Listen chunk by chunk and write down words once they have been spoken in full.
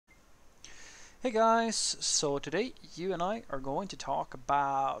Hey guys, so today you and I are going to talk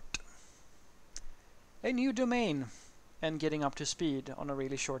about a new domain and getting up to speed on a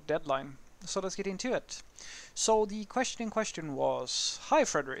really short deadline. So let's get into it. So the question in question was, "Hi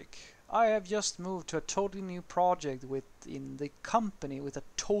Frederick, I have just moved to a totally new project within the company with a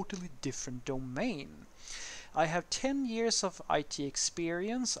totally different domain. I have 10 years of IT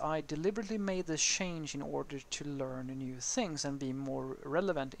experience. I deliberately made this change in order to learn new things and be more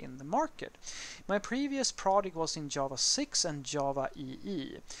relevant in the market. My previous project was in Java 6 and Java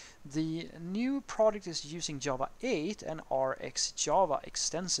EE. The new project is using Java 8 and RxJava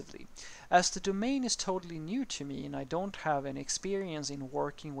extensively. As the domain is totally new to me and I don't have any experience in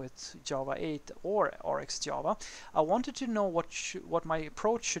working with Java 8 or RxJava, I wanted to know what my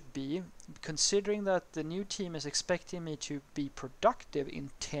approach should be, considering that the new team is expecting me to be productive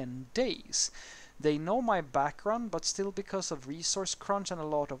in 10 days. They know my background, but still, because of resource crunch and a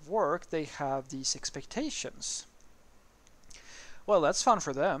lot of work, they have these expectations." Well, that's fun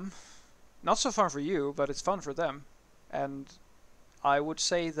for them. Not so fun for you, but it's fun for them. And I would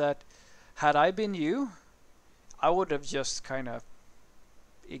say that had I been you, I would have just kind of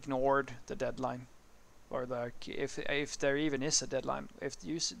ignored the deadline, or if there even is a deadline. If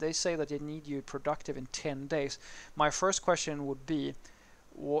they say that they need you productive in 10 days, my first question would be,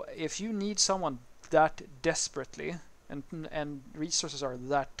 if you need someone that desperately and resources are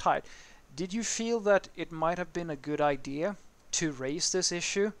that tight, did you feel that it might have been a good idea to raise this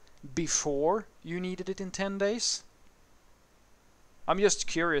issue before you needed it in 10 days? I'm just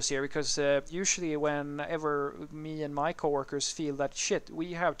curious here because usually whenever me and my coworkers feel that shit,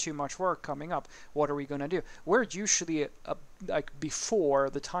 we have too much work coming up, what are we gonna do? We're usually like before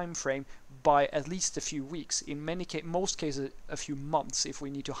the time frame by at least a few weeks. In most cases, a few months if we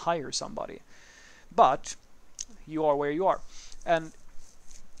need to hire somebody. But you are where you are, and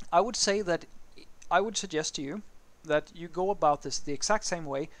I would say that I would suggest to you that you go about this the exact same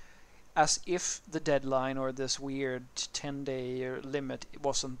way as if the deadline or this weird 10-day limit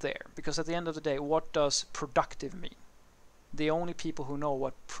wasn't there. Because at the end of the day, what does productive mean? The only people who know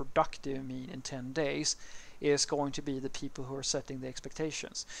what productive mean in 10 days is going to be the people who are setting the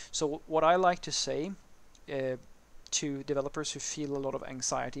expectations. So what I like to say to developers who feel a lot of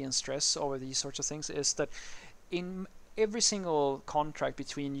anxiety and stress over these sorts of things is that in every single contract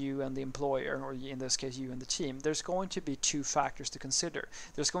between you and the employer, or in this case you and the team, there's going to be two factors to consider.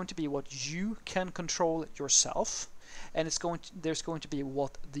 There's going to be what you can control yourself, and there's going to be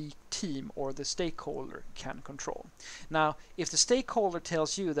what the team or the stakeholder can control. Now, if the stakeholder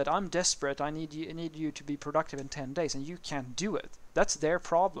tells you that I'm desperate, I need you to be productive in 10 days, and you can't do it, that's their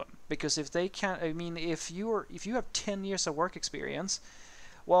problem. Because if they can't, I mean, if you have 10 years of work experience,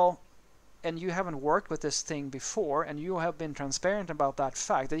 well, and you haven't worked with this thing before, and you have been transparent about that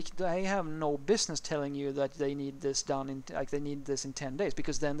fact, they have no business telling you that they need this done in they need this in 10 days,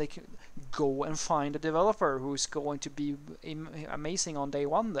 because then they can go and find a developer who's going to be amazing on day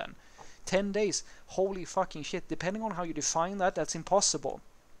one. Then 10 days, holy fucking shit, depending on how you define that, that's impossible.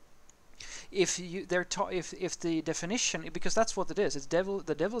 If the definition, because that's what it is,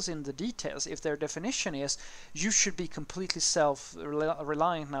 the devil's in the details. If their definition is you should be completely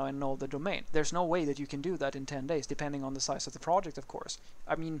self-reliant now and know the domain, there's no way that you can do that in 10 days, depending on the size of the project, of course.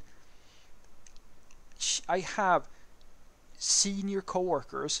 I mean, I have senior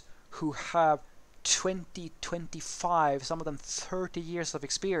coworkers who have 20, 25, some of them 30 years of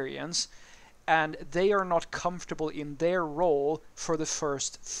experience, and they are not comfortable in their role for the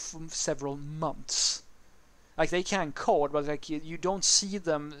first several months. Like, they can code, but like you don't see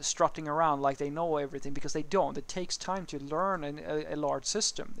them strutting around like they know everything, because they don't. It takes time to learn a large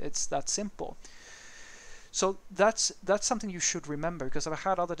system. It's that simple. So that's something you should remember, because I've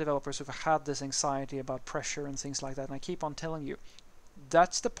had other developers who've had this anxiety about pressure and things like that, and I keep on telling you,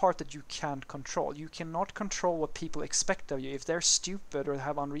 that's the part that you can't control. You cannot control what people expect of you. If they're stupid or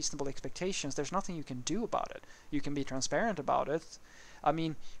have unreasonable expectations, there's nothing you can do about it. You can be transparent about it. I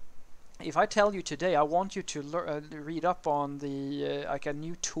mean, if I tell you today, I want you to read up on the like a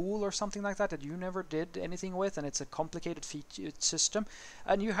new tool or something like that you never did anything with, and it's a complicated featured system,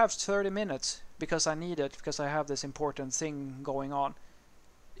 and you have 30 minutes because I need it, because I have this important thing going on,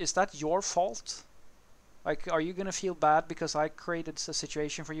 is that your fault? Like, are you gonna feel bad because I created a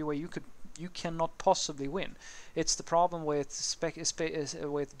situation for you where you cannot possibly win? It's the problem with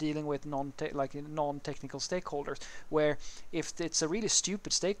with dealing with non-technical stakeholders, where if it's a really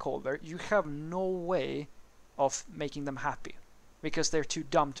stupid stakeholder, you have no way of making them happy, because they're too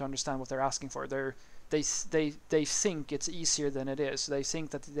dumb to understand what they're asking for. They think it's easier than it is. They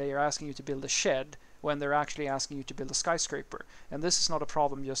think that they are asking you to build a shed when they're actually asking you to build a skyscraper. And this is not a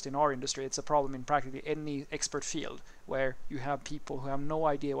problem just in our industry, it's a problem in practically any expert field where you have people who have no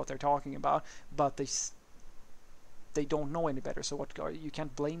idea what they're talking about, but they don't know any better. So what you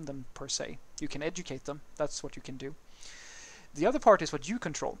can't blame them per se. You can educate them. That's what you can do. The other part is what you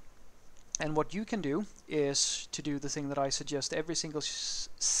control. And what you can do is to do the thing that I suggest every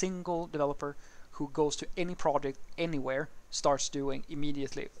single developer who goes to any project anywhere starts doing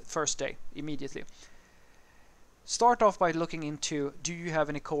immediately, first day, immediately. Start off by looking into, do you have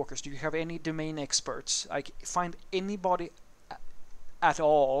any coworkers? Do you have any domain experts? Like, find anybody at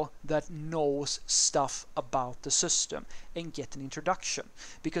all that knows stuff about the system and get an introduction.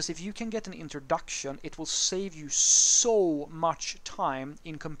 Because if you can get an introduction, it will save you so much time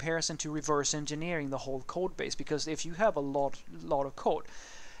in comparison to reverse engineering the whole code base. Because if you have a lot of code,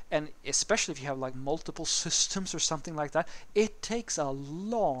 and especially if you have like multiple systems or something like that, it takes a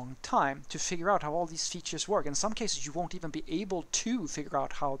long time to figure out how all these features work. In some cases you won't even be able to figure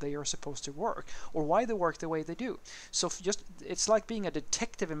out how they are supposed to work or why they work the way they do. So it's like being a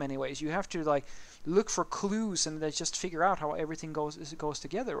detective in many ways. You have to like look for clues and then just figure out how everything goes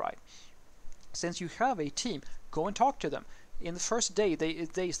together right. Since you have a team, go and talk to them. In the first days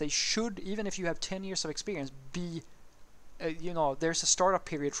they should, even if you have 10 years of experience, be there's a startup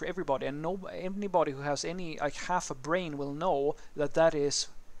period for everybody, and anybody who has any like half a brain will know that there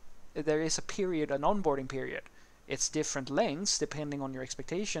is a period, an onboarding period. It's different lengths depending on your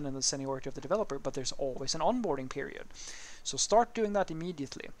expectation and the seniority of the developer, but there's always an onboarding period. So start doing that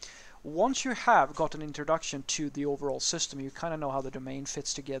immediately. Once you have got an introduction to the overall system, you kind of know how the domain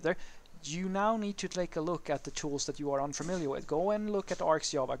fits together. You now need to take a look at the tools that you are unfamiliar with. Go and look at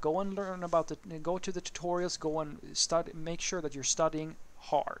ArcsJava. Go and learn about go to the tutorials. Go and study. Make sure that you're studying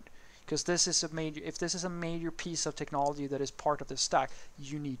hard, because this is if this is a major piece of technology that is part of the stack,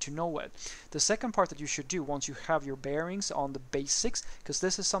 you need to know it. The second part that you should do once you have your bearings on the basics, because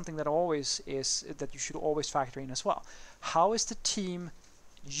this is something that you should always factor in as well. How is the team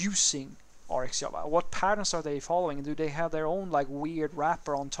using ArcsJava? What patterns are they following? Do they have their own like weird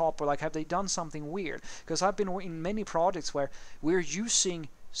wrapper on top, or like have they done something weird? Because I've been in many projects where we're using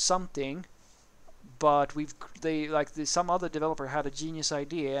something, but some other developer had a genius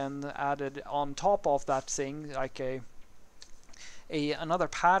idea and added on top of that thing like another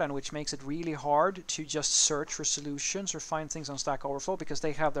pattern, which makes it really hard to just search for solutions or find things on Stack Overflow, because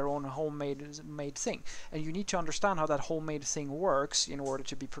they have their own homemade thing, and you need to understand how that homemade thing works in order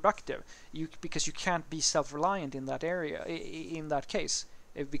to be productive. Because you can't be self-reliant in that area, in that case,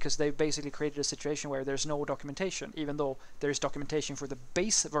 because they've basically created a situation where there's no documentation, even though there's documentation for the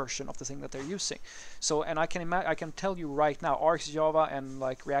base version of the thing that they're using. So, and I can tell you right now, ArcsJava and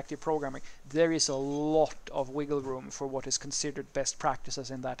like reactive programming, there is a lot of wiggle room for what is considered best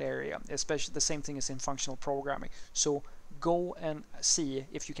practices in that area. Especially the same thing as in functional programming. So go and see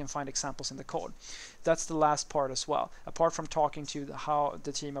if you can find examples in the code. That's the last part as well. Apart from talking to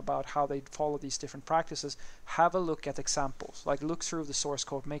the team about how they follow these different practices, have a look at examples. Like look through the source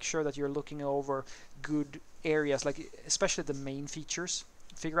code, make sure that you're looking over good areas, like especially the main features.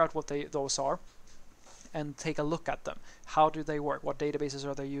 Figure out what those are and take a look at them. How do they work? What databases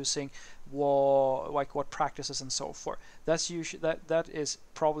are they using? What practices and so forth. That's usually that is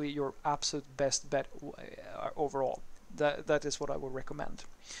probably your absolute best bet overall. That is what I would recommend.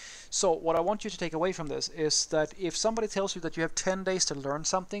 So what I want you to take away from this is that if somebody tells you that you have 10 days to learn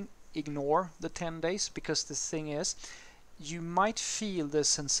something, ignore the 10 days, because the thing is, you might feel the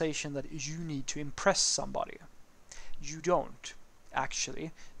sensation that you need to impress somebody. You don't.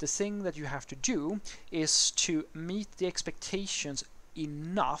 Actually, the thing that you have to do is to meet the expectations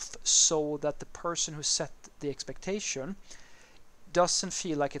enough so that the person who set the expectation doesn't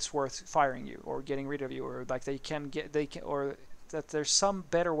feel like it's worth firing you or getting rid of you, or like or that there's some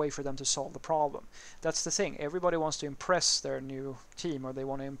better way for them to solve the problem. That's the thing. Everybody wants to impress their new team, or they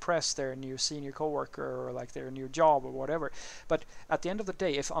want to impress their new senior coworker, or like their new job or whatever. But at the end of the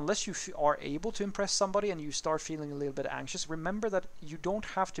day, unless you are able to impress somebody and you start feeling a little bit anxious, remember that you don't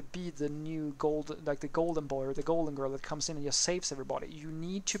have to be the new the golden boy or the golden girl that comes in and just saves everybody. You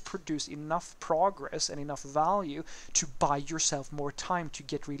need to produce enough progress and enough value to buy yourself more time to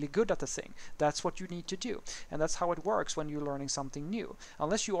get really good at the thing. That's what you need to do, and that's how it works when you're learning something new.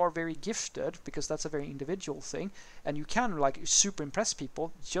 Unless you are very gifted, because that's a very individual thing, and you can like super impress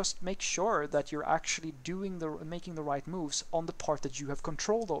people, just make sure that you're actually making the right moves on the part that you have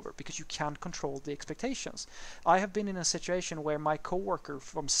control over, because you can't control the expectations. I have been in a situation where my coworker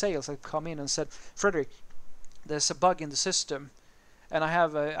from sales had come in and said, "Fredrik, there's a bug in the system, and I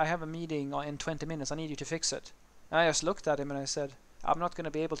have a meeting in 20 minutes. I need you to fix it." And I just looked at him and I said, I'm not going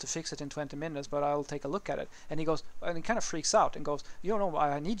to be able to fix it in 20 minutes, but I'll take a look at it. And he goes, and he kind of freaks out and goes, you know,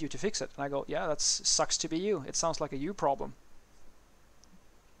 I need you to fix it. And I go, yeah, that sucks to be you. It sounds like a you problem.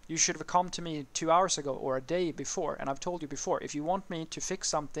 You should have come to me 2 hours ago or a day before, and I've told you before, if you want me to fix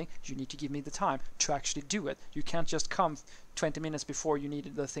something, you need to give me the time to actually do it. You can't just come 20 minutes before you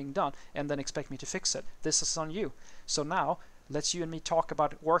needed the thing done and then expect me to fix it. This is on you. So now, let's you and me talk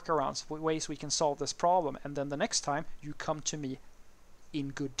about workarounds, ways we can solve this problem, and then the next time you come to me in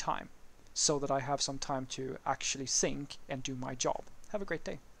good time so that I have some time to actually think and do my job. Have a great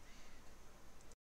day.